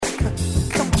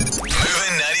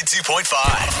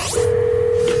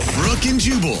92.5. Brooke and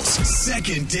Jubal's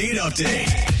second date update.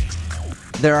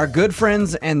 There are good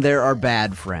friends and there are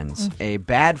bad friends. A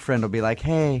bad friend will be like,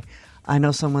 hey, I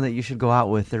know someone that you should go out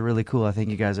with. They're really cool. I think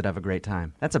you guys would have a great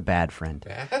time. That's a bad friend.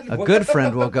 A good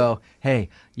friend will go, hey,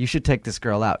 you should take this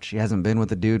girl out. She hasn't been with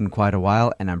a dude in quite a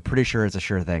while, and I'm pretty sure it's a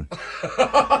sure thing.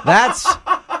 That's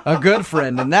a good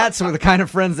friend, and that's the kind of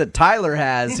friends that Tyler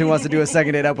has who wants to do a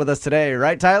second date up with us today.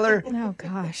 Right, Tyler? Oh,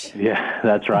 gosh. Yeah,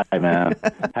 that's right, man.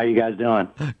 How you guys doing?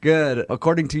 Good.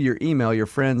 According to your email, your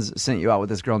friends sent you out with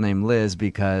this girl named Liz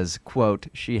because, quote,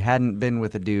 she hadn't been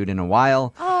with a dude in a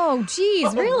while. Oh,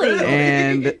 geez, really?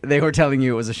 And they were telling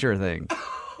you it was a sure thing.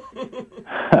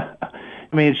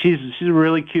 I mean, she's a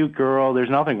really cute girl. There's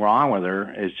nothing wrong with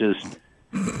her. It's just,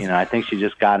 I think she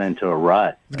just got into a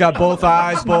rut. She's got both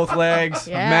eyes, both legs,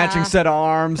 Yeah. matching set of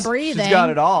arms. Breathing. She's got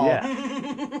it all.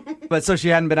 Yeah. But so she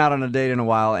hadn't been out on a date in a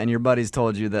while, and your buddies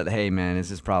told you that, hey, man,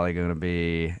 this is probably going to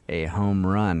be a home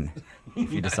run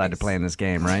if you decide to play in this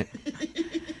game, right?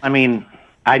 I mean,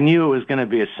 I knew it was going to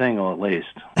be a single at least.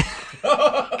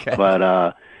 Okay.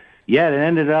 But, yeah, it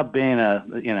ended up being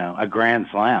a grand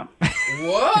slam.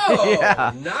 Whoa,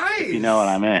 Yeah. nice. You know what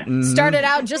I mean? Started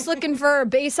out just looking for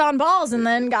base on balls and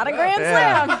then got a grand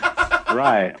slam.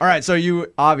 Right. All right, so you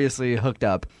obviously hooked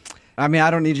up. I mean, I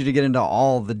don't need you to get into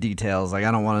all the details. Like,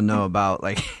 I don't want to know about,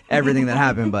 like, everything that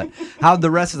happened, but how'd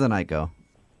the rest of the night go?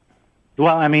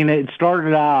 Well, I mean, it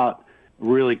started out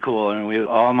really cool. I mean,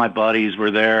 all my buddies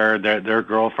were there. Their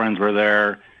girlfriends were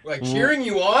there. Like cheering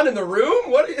you on in the room?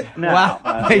 What? Are you... No,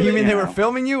 Wow. You mean they were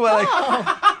filming you? Well,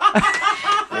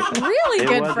 Really It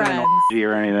good wasn't friends. an orgy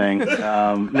or anything.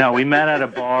 No, we met at a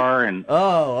bar, and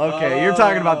oh, okay. You're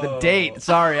talking about the date.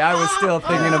 Sorry, I was still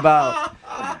thinking about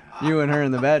you and her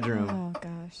in the bedroom. Oh,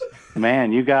 gosh.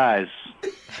 man, you guys.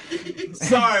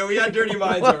 Sorry, we got dirty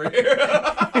minds over here.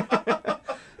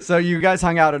 So you guys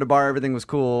hung out at a bar. Everything was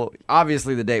cool.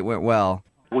 Obviously, the date went well.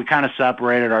 We kind of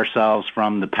separated ourselves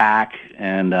from the pack,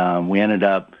 and we ended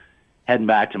up heading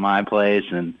back to my place.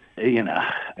 And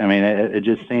I mean, it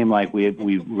just seemed like we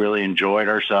really enjoyed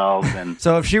ourselves. And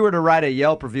So if she were to write a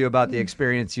Yelp review about the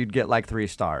experience, you'd get like 3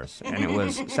 stars, and it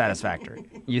was satisfactory,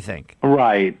 you think?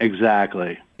 right,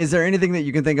 exactly. Is there anything that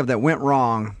you can think of that went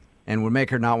wrong and would make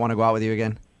her not want to go out with you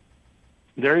again?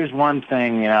 There is one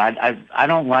thing, I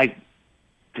don't like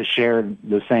to share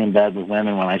the same bed with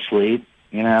women when I sleep.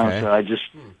 Okay. So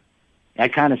I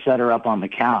kind of set her up on the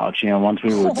couch. Once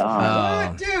we were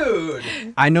done. What,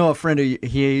 dude? I know a friend who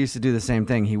he used to do the same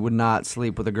thing. He would not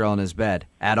sleep with a girl in his bed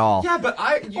at all. Yeah, but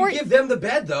you give them the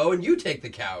bed, though, and you take the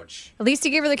couch. At least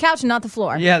you gave her the couch and not the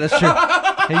floor. Yeah, that's true.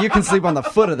 Hey, you can sleep on the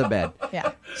foot of the bed.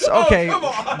 Yeah. So, okay, come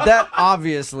on. that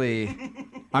obviously,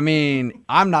 I mean,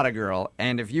 I'm not a girl,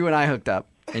 and if you and I hooked up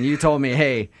and you told me,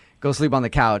 hey, go sleep on the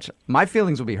couch, my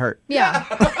feelings would be hurt. Yeah.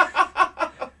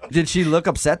 Did she look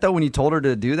upset, though, when you told her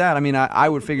to do that? I mean, I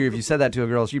would figure if you said that to a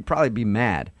girl, she'd probably be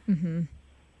mad.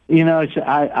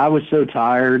 I was so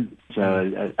tired,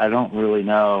 so I don't really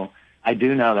know. I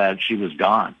do know that she was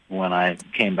gone when I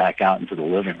came back out into the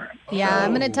living room. Yeah,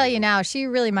 I'm going to tell you now, she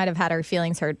really might have had her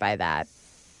feelings hurt by that.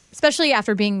 Especially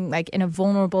after being like in a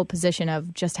vulnerable position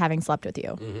of just having slept with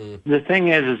you. Mm-hmm. The thing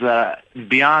is that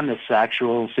beyond the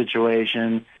sexual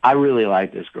situation, I really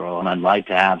like this girl, and I'd like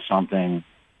to have something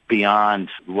beyond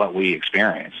what we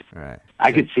experienced. Right.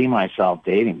 I could see myself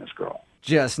dating this girl.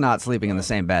 Just not sleeping in the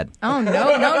same bed. Oh, no.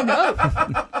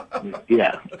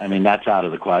 Yeah, I mean, that's out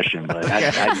of the question, but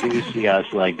I do see us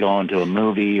like going to a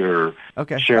movie or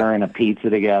Okay. sharing a pizza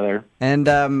together. And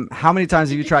how many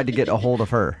times have you tried to get a hold of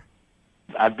her?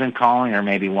 I've been calling her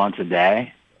maybe once a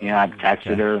day. I've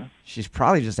texted her. She's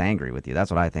probably just angry with you.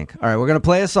 That's what I think. All right, we're going to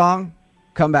play a song.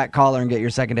 Come back, call her, and get your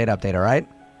second date update, all right?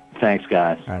 Thanks,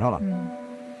 guys. All right, hold on. Moving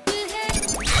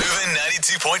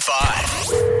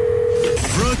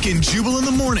 92.5. Brooke and Jubal in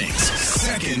the mornings.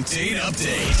 Second date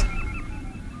update.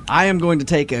 I am going to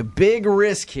take a big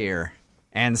risk here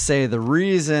and say the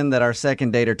reason that our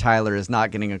second dater, Tyler, is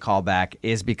not getting a call back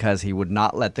is because he would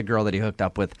not let the girl that he hooked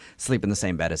up with sleep in the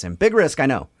same bed as him. Big risk, I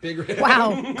know.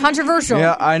 Wow. Controversial.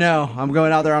 Yeah, I know. I'm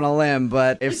going out there on a limb,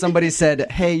 but if somebody said,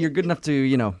 hey, you're good enough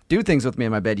to, do things with me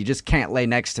in my bed, you just can't lay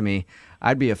next to me,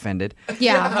 I'd be offended.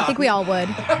 Yeah, I think we all would.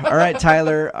 All right,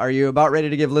 Tyler, are you about ready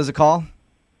to give Liz a call?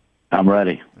 I'm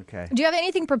ready. Okay. Do you have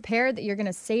anything prepared that you're going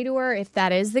to say to her if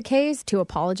that is the case? To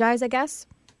apologize, I guess?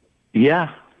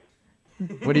 Yeah.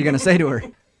 What are you going to say to her?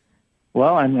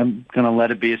 Well, I'm going to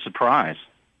let it be a surprise.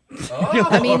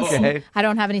 That means Okay. I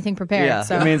don't have anything prepared. Yeah,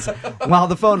 So. it means while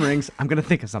the phone rings, I'm going to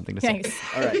think of something to say. Thanks.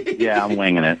 All right. Yeah, I'm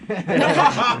winging it.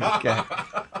 Okay.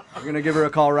 We're going to give her a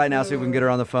call right now, see if we can get her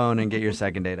on the phone and get your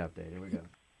second date update. Here we go.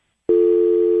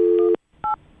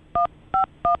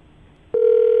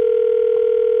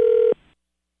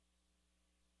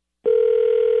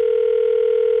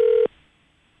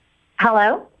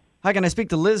 Hello? Hi, can I speak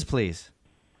to Liz, please?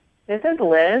 This is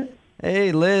Liz.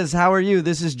 Hey, Liz, how are you?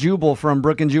 This is Jubal from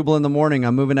Brook and Jubal in the Morning.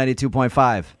 I'm moving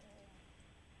 92.5.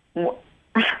 Oh,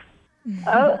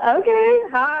 okay.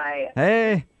 Hi.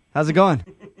 Hey, how's it going?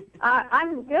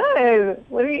 I'm good.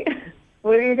 What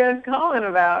are you guys calling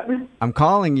about? I'm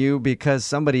calling you because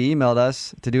somebody emailed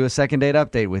us to do a second date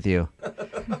update with you.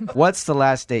 What's the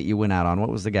last date you went out on? What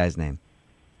was the guy's name?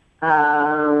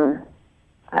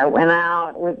 I went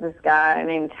out with this guy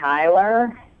named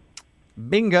Tyler.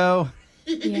 Bingo.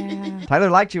 Yeah. Tyler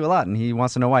liked you a lot, and he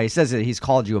wants to know why. He says that he's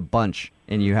called you a bunch,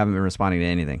 and you haven't been responding to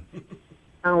anything.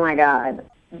 Oh, my God.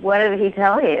 What did he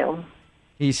tell you?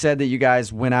 He said that you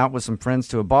guys went out with some friends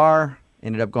to a bar,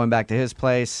 ended up going back to his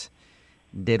place,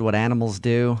 did what animals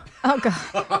do. Oh,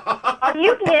 God. Are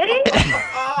you kidding?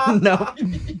 No.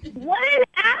 What an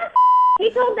ass! He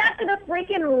told that to the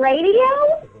freaking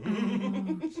radio?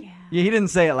 Yeah, he didn't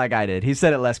say it like I did. He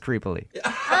said it less creepily.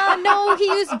 No, he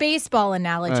used baseball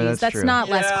analogies. that's true. not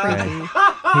less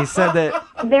creepy. He said that,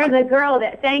 There's a girl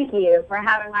that thank you for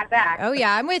having my back. Oh,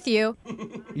 yeah, I'm with you.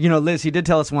 Liz, he did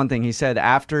tell us one thing. He said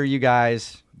after you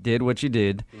guys did what you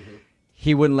did,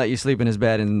 he wouldn't let you sleep in his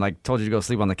bed and told you to go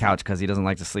sleep on the couch because he doesn't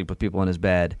like to sleep with people in his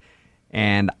bed.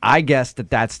 And I guessed that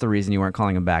that's the reason you weren't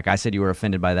calling him back. I said you were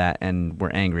offended by that and were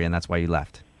angry, and that's why you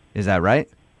left. Is that right?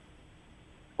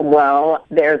 Well,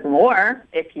 there's more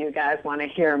if you guys want to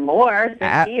hear more.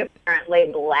 Since he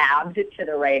apparently blabbed to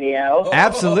the radio.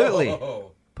 Absolutely.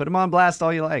 Put him on blast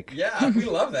all you like. Yeah, we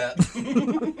love that.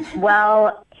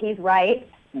 Well, he's right.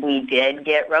 We did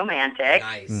get romantic.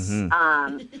 Nice.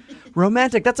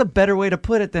 Romantic, that's a better way to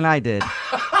put it than I did.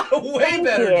 Way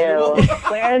better, Thank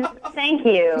Jubal. you. Thank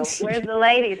you. Where's the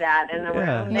ladies at in the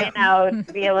Yeah. room? They know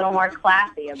to be a little more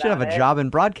classy about it. Should have a job in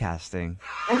broadcasting.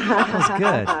 That's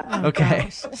good. Okay,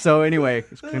 so anyway,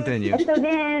 continue. So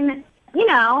then,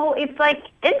 it's like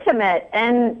intimate.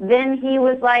 And then he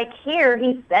was like, here,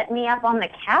 he set me up on the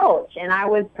couch. And I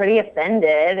was pretty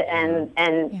offended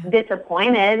and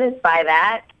disappointed by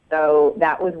that. So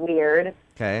that was weird.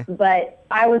 Okay. But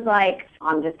I was like,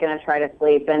 I'm just going to try to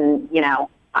sleep and,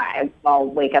 I'll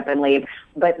wake up and leave.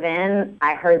 But then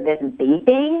I heard this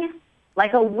beeping,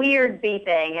 like a weird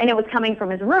beeping, and it was coming from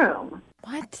his room.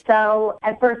 What? So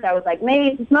at first I was like, maybe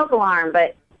it's a smoke alarm,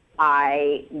 but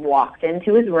I walked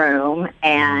into his room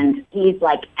and he's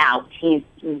like out. He's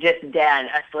just dead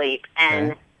asleep.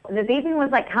 And the beeping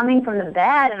was like coming from the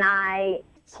bed, and I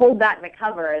pulled back the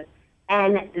covers,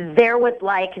 and there was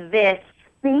like this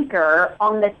speaker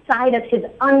on the side of his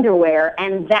underwear,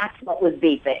 and that's what was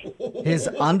beeping. His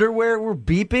underwear were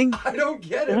beeping? I don't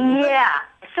get it. Yeah.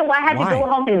 So I had Why? to go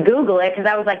home and Google it because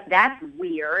I was like, that's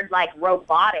weird, like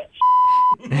robotic.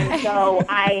 And so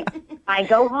I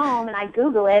go home and I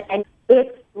Google it, and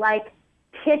it's like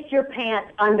piss your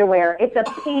pants underwear. It's a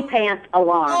pee pants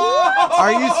alarm.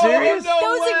 Are you serious? No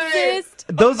Those way. exist.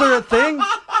 Those are a thing?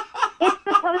 It's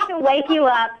supposed to wake you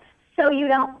up so you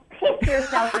don't piss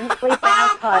yourself and sleep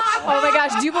out. Oh, my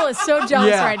gosh. Jubal is so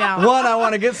jealous right now. One, I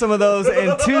want to get some of those,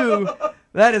 and two,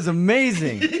 that is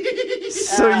amazing.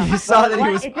 So you saw that he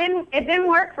was... It didn't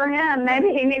work for him. Maybe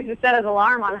he needs to set his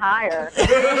alarm on higher.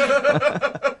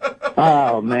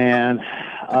 Oh, man.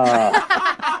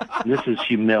 This is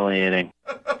humiliating.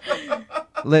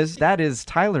 Liz, that is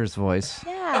Tyler's voice.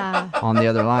 Yeah. On the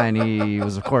other line, he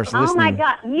was, of course, listening. Oh my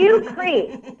God, you creep!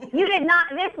 You did not.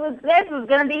 This was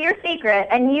going to be your secret,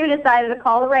 and you decided to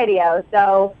call the radio.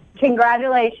 So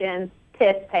congratulations,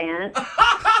 piss pants.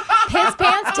 Piss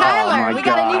Pants Tyler. my We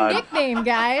got a God. new nickname,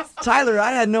 guys. Tyler,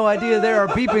 I had no idea there are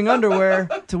beeping underwear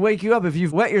to wake you up if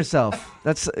you've wet yourself.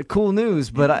 That's cool news,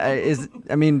 but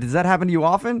does that happen to you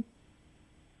often?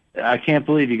 I can't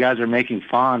believe you guys are making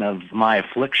fun of my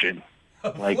affliction.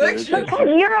 Like, it's just- Because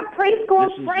you're a preschool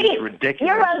This is freak. just ridiculous.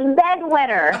 You're a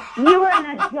bedwetter. You were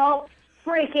an adult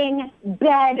freaking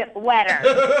bedwetter.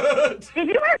 Did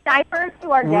you wear diapers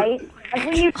to our date? Like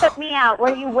when you took me out,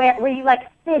 were you like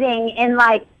sitting in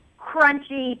like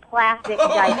crunchy plastic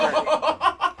diapers?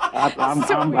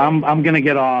 I'm gonna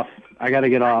get off. I gotta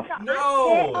get off. No.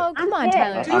 Oh, come on,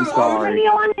 Tyler. I'm sorry.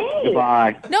 Video on me.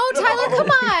 Goodbye. No, Tyler, come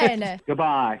on.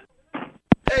 Goodbye.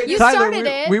 Hey, You Tyler, started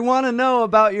it. we want to know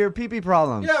about your pee-pee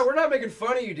problems. yeah, we're not making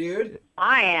fun of you, dude.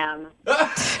 I am.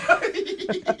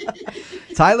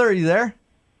 Tyler, are you there?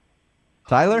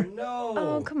 Tyler? No.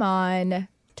 Oh, come on.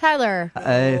 Tyler.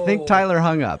 I think Tyler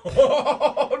hung up.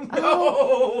 Oh,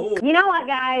 no. You know what,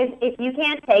 guys? If you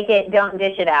can't take it, don't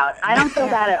dish it out. I don't feel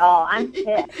bad at all. I'm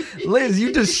pissed. Liz,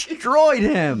 you destroyed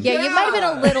him. Yeah, you might have been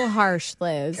a little harsh,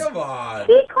 Liz. Come on.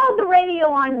 He called the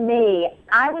radio on me.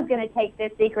 I was going to take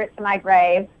this secret to my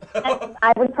grave.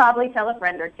 I would probably tell a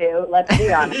friend or two, let's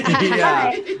be honest. Yeah.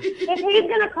 But if he's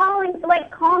going to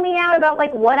call me out about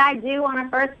what I do on a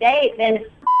first date, then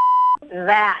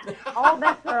that. All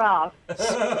bets are off.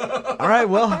 All right,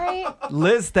 well,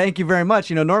 Liz, thank you very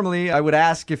much. Normally I would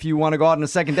ask if you want to go out on a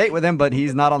second date with him, but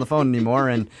he's not on the phone anymore,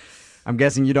 and I'm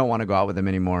guessing you don't want to go out with him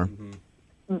anymore.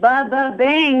 Bubba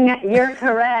Bing, you're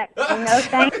correct. No,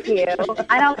 thank you.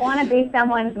 I don't want to be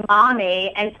someone's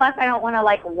mommy, and plus I don't want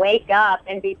to wake up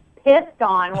and be pissed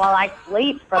on while I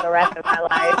sleep for the rest of my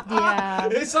life. Yeah.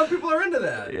 Hey, some people are into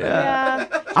that. Yeah.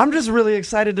 I'm just really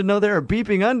excited to know there are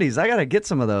beeping undies. I got to get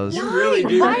some of those. You really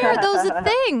do. Why are those a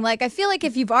thing? I feel like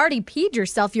if you've already peed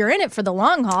yourself, you're in it for the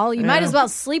long haul. You might as well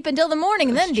sleep until the morning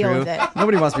and then deal with it.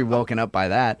 Nobody wants to be woken up by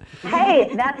that. Hey,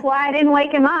 that's why I didn't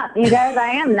wake him up. You guys, I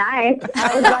am nice.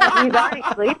 I was like, he's already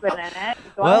sleeping in it.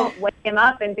 So I won't wake him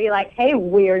up and be like, hey,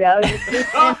 weirdo, you sleep in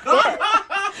shit.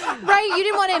 Right? You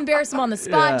didn't want to embarrass him on the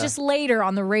spot, just later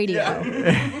on the radio.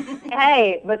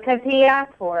 Hey, because he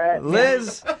asked for it.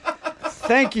 Liz,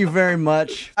 thank you very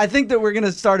much. I think that we're going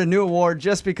to start a new award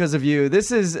just because of you.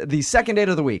 This is the second date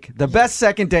of the week. The best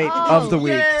second date of the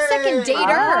week. Second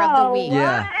dater of the week.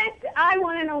 Yeah. What? I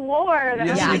won an award.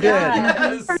 Yes, oh my you did.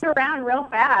 God. You turned around real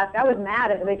fast. I was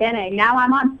mad at the beginning. Now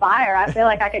I'm on fire. I feel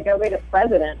like I could go be the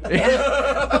president. Brooke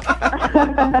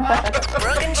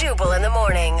and Jubal in the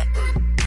morning.